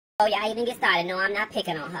Oh, y'all even get started. No, I'm not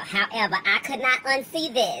picking on her. However, I could not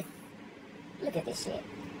unsee this. Look at this shit.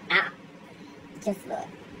 Just look.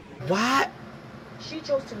 What? She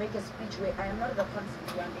chose to make a speech where I am not the person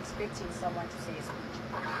who I'm expecting someone to say a speech.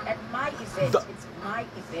 At my event, it's my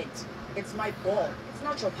event. It's my ball. It's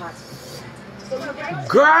not your party. So you're right.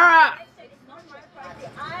 Girl!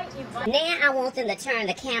 Now I want them to turn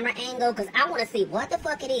the camera angle because I want to see what the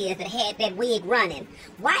fuck it is that had that wig running.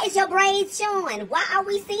 Why is your braids showing? Why are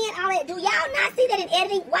we seeing all that? Do y'all not see that in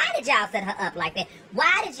editing? Why did y'all set her up like that?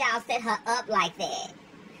 Why did y'all set her up like that?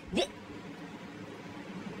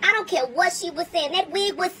 I don't care what she was saying. That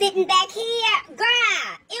wig was sitting back here.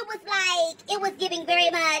 Girl, it was like, it was giving very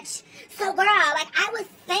much. So, girl, like I was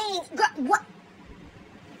saying, girl, what?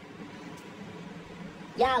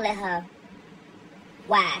 Y'all let her.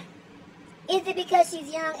 Why? Is it because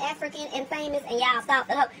she's young, African, and famous, and y'all thought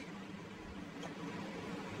that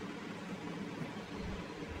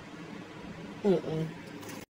her...